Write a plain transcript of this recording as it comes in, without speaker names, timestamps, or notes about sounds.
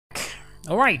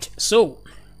All right, so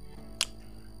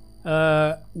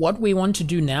what we want to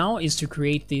do now is to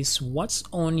create this what's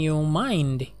on your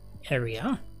mind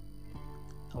area.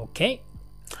 Okay,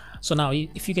 so now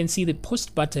if you can see, the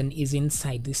post button is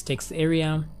inside this text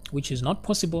area, which is not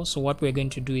possible. So what we're going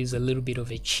to do is a little bit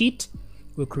of a cheat.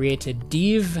 We'll create a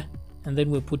div and then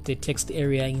we'll put the text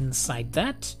area inside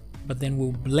that, but then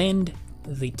we'll blend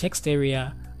the text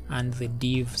area and the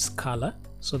div's color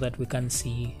so that we can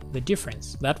see the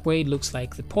difference. That way it looks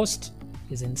like the post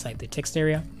is inside the text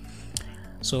area.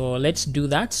 So let's do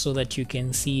that so that you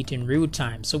can see it in real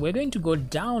time. So we're going to go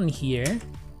down here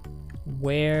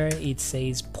where it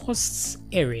says posts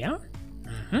area.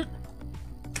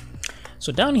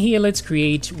 So down here, let's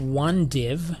create one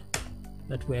div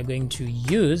that we're going to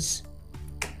use.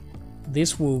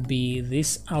 This will be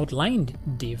this outlined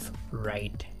div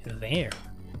right there.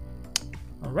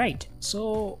 All right,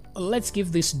 so let's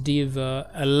give this div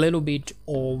a little bit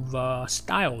of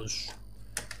styles.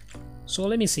 So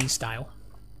let me see style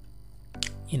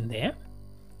in there.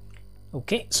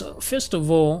 Okay, so first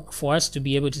of all, for us to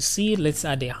be able to see it, let's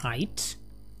add a height.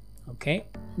 Okay,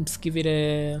 let's give it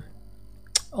a,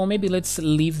 or maybe let's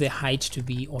leave the height to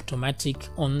be automatic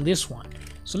on this one.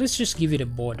 So let's just give it a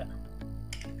border.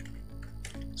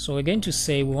 So we're going to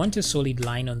say we want a solid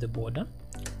line on the border.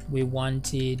 We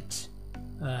want it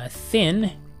thin,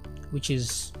 which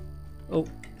is,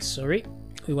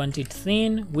 we want it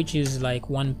thin, which is like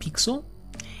 1 pixel.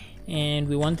 And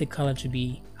we want the color to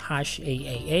be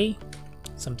 #AAA,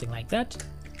 something like that.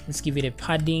 Let's give it a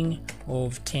padding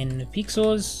of 10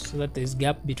 pixels so that there's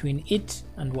gap between it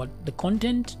and what the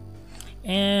content.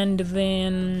 And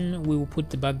then we will put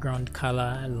the background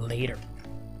color later.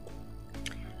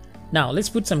 Now let's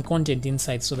put some content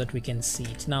inside so that we can see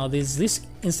it. Now there's this,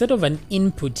 instead of an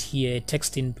input here,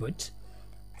 text input,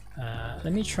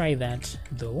 let me try that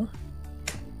though.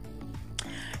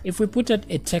 If we put a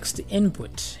text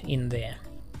input in there,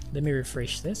 let me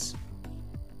refresh this.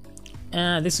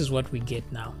 This is what we get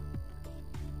now.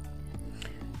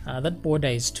 That border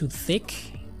is too thick.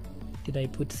 Did I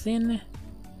put thin?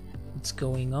 What's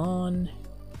going on?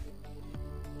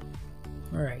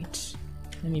 All right,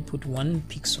 let me put 1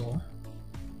 pixel.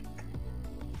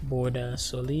 Border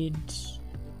solid.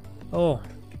 Oh,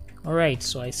 all right,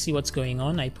 so I see what's going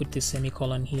on. I put this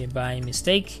semicolon here by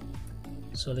mistake.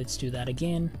 So let's do that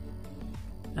again.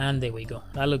 And there we go.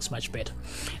 That looks much better.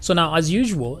 So now, as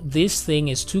usual, this thing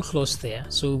is too close there.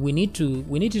 So we need to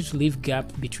leave gap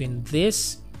between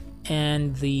this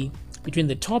and between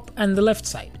the top and the left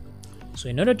side. So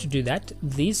in order to do that,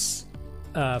 this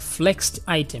flexed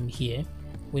item here,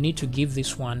 we need to give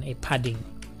this one a padding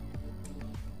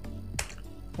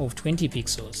of 20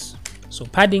 pixels. So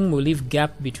padding will leave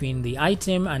gap between the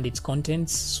item and its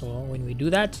contents. So when we do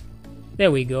that, there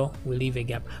we go, we leave a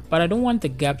gap. But I don't want the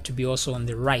gap to be also on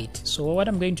the right. So what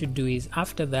I'm going to do is,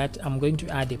 after that, I'm going to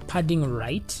add a padding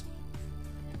right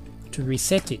to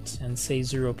reset it and say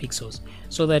 0 pixels.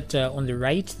 So that on the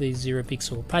right, there's 0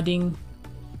 pixel padding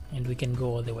and we can go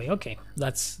all the way. Okay,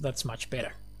 that's much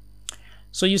better.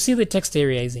 So you see the text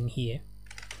area is in here,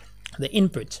 the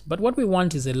input. But what we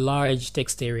want is a large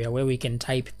text area where we can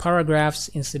type paragraphs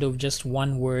instead of just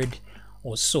one word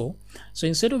or so. So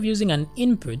instead of using an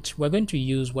input, we're going to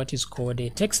use what is called a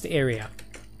text area.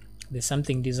 There's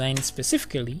something designed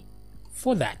specifically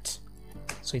for that.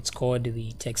 So it's called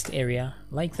the text area,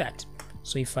 like that.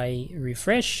 So if I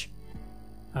refresh,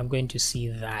 I'm going to see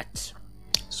that.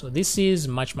 So this is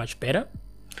much better.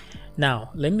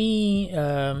 Now let me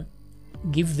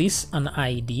give this an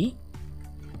ID.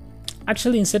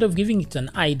 Actually, instead of giving it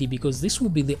an ID, because this will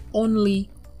be the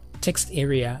only text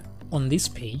area on this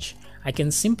page, I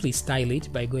can simply style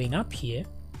it by going up here,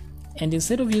 and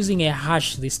instead of using a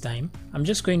hash this time, I'm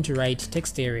just going to write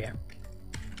text area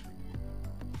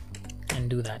and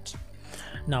do that.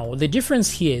 Now the difference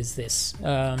here is this: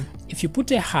 if you put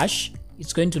a hash,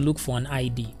 it's going to look for an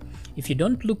ID. If you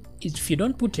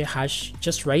don't put a hash,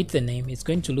 just write the name, it's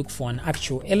going to look for an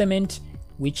actual element,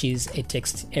 which is a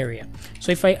text area.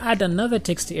 So if I add another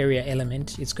text area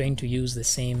element, it's going to use the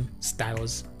same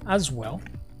styles as well.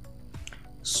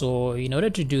 So in order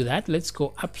to do that, let's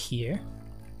go up here.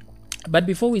 But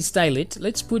before we style it,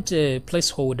 let's put a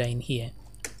placeholder in here.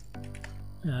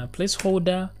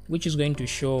 Placeholder, which is going to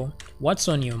show what's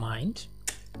on your mind,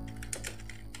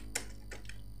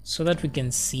 so that we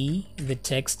can see the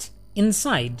text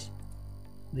inside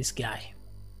this guy.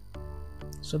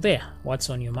 So there, what's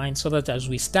on your mind, so that as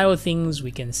we style things, we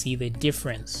can see the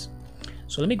difference.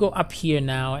 So let me go up here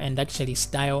now and actually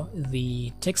style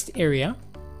the text area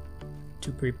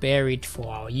to prepare it for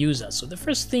our user. So the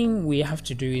first thing we have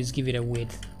to do is give it a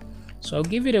width. So I'll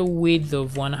give it a width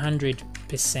of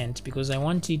 100% because I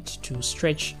want it to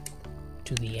stretch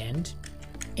to the end,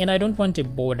 and I don't want a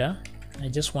border. I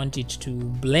just want it to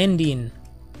blend in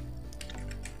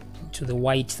to the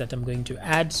white that I'm going to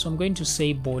add. So I'm going to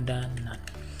say border none.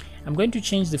 I'm going to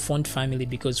change the font family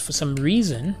because for some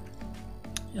reason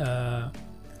the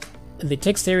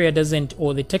text area doesn't,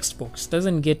 or the text box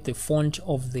doesn't get the font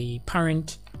of the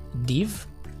parent div.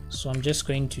 So I'm just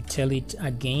going to tell it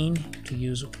again to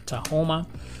use Tahoma,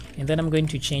 and then I'm going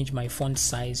to change my font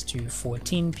size to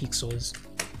 14 pixels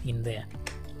in there.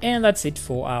 And that's it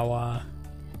for our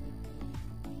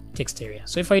text area.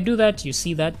 So if I do that, you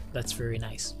see that that's very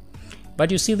nice.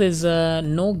 But you see there's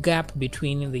no gap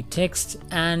between the text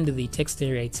and the text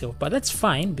area itself, but that's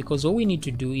fine because all we need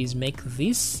to do is make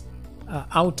this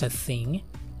outer thing,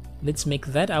 let's make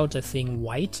that outer thing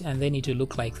white, and then it will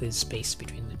look like there's space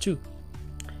between the two.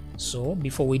 So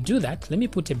before we do that, let me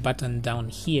put a button down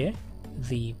here,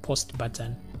 the post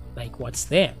button, like what's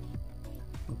there.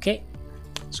 Okay,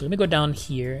 so let me go down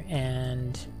here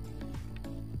and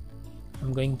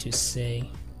I'm going to say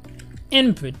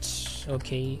input.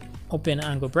 Okay, open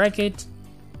angle bracket,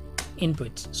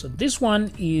 input. So this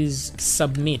one is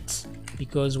submit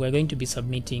because we're going to be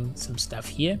submitting some stuff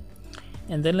here.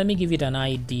 And then let me give it an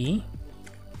ID.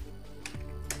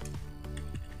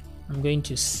 I'm going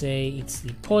to say it's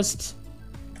the post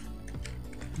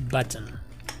button,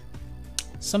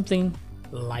 something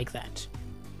like that,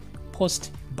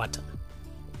 post button.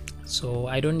 So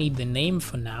I don't need the name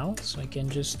for now, so I can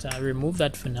just remove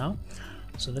that for now.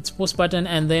 So that's post button,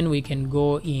 and then we can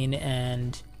go in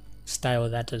and style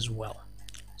that as well.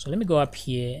 So let me go up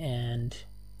here, and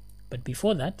but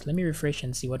before that, let me refresh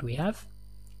and see what we have.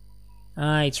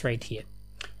 It's right here.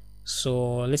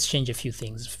 So let's change a few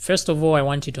things. First of all, I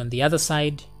want it on the other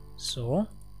side. So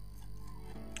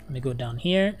let me go down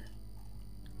here.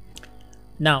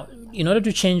 Now, in order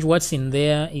to change what's in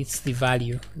there, it's the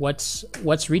value. What's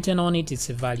written on it, it's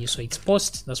a value. So it's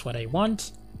post, that's what I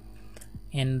want.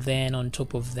 And then on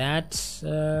top of that,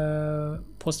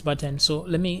 post button. So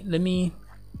let me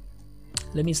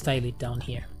style it down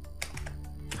here.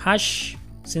 Hash,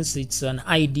 since it's an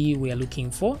ID we are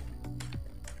looking for.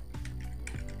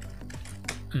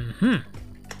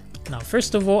 Now,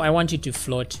 first of all, I want it to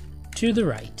float to the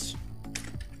right.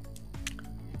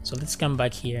 So let's come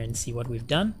back here and see what we've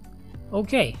done.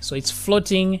 Okay, so it's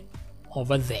floating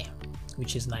over there,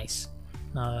 which is nice.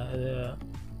 Now,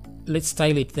 let's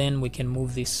style it, then we can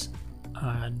move this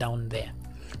down there.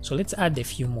 So let's add a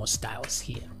few more styles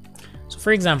here. So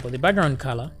for example, the background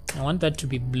color, I want that to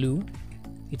be blue.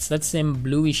 It's that same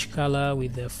bluish color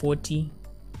with the 40,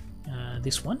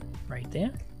 this one right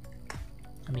there.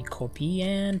 Let me copy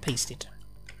and paste it.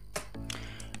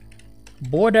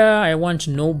 Border, I want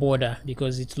no border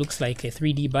because it looks like a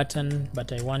 3D button,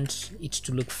 but I want it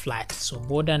to look flat, so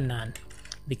border none.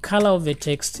 The color of the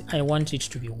text, I want it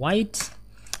to be white,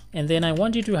 and then I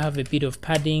want it to have a bit of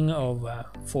padding of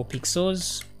 4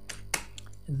 pixels.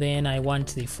 Then I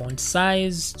want the font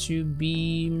size to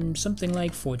be something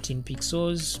like 14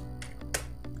 pixels.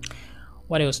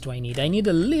 What else do I need? I need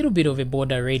a little bit of a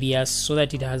border radius so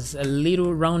that it has a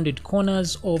little rounded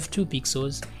corners of 2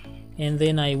 pixels. And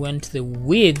then I want the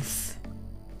width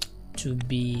to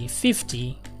be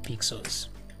 50 pixels.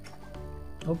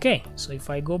 Okay, so if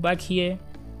I go back here,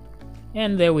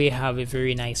 and there we have a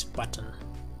very nice button.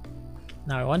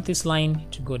 Now I want this line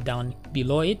to go down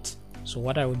below it. So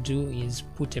what I would do is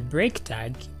put a break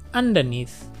tag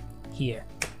underneath here.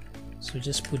 So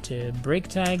just put a break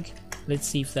tag. Let's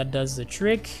see if that does the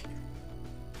trick.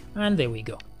 And there we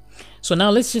go. So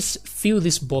now let's just fill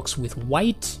this box with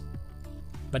white.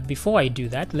 But before I do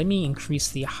that, let me increase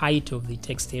the height of the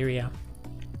text area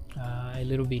a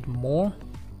little bit more.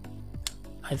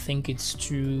 I think it's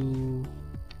too,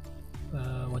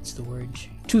 what's the word?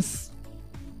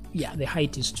 Yeah, the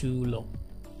height is too low.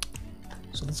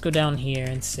 So let's go down here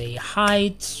and say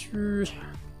height.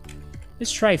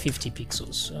 Let's try 50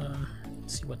 pixels.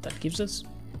 Let's see what that gives us.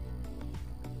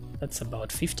 That's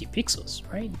about 50 pixels,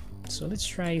 right? So let's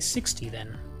try 60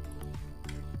 then.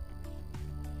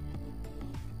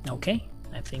 Okay,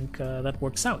 I think that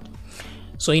works out.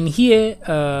 So in here,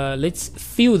 let's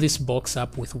fill this box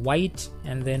up with white,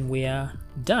 and then we are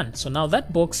done. So now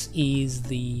that box is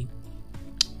the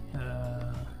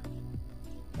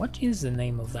what is the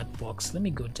name of that box? Let me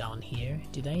go down here.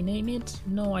 Did I name it?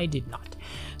 No, I did not.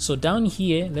 So down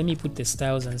here, let me put the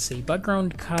styles and say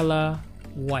background color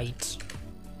white.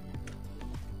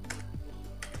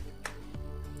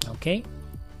 Okay,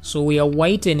 so we are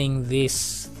whitening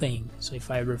this thing. So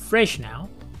if I refresh now,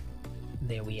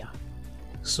 there we are.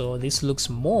 So this looks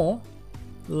more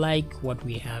like what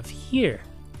we have here.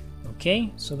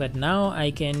 Okay, so that now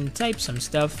I can type some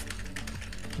stuff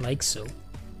like so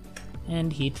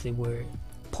and hit the word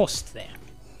post there.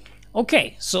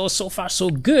 Okay, so far so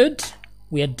good.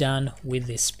 We are done with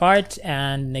this part,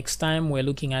 and next time we're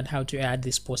looking at how to add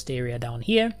this post area down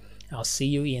here. I'll see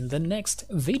you in the next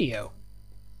video.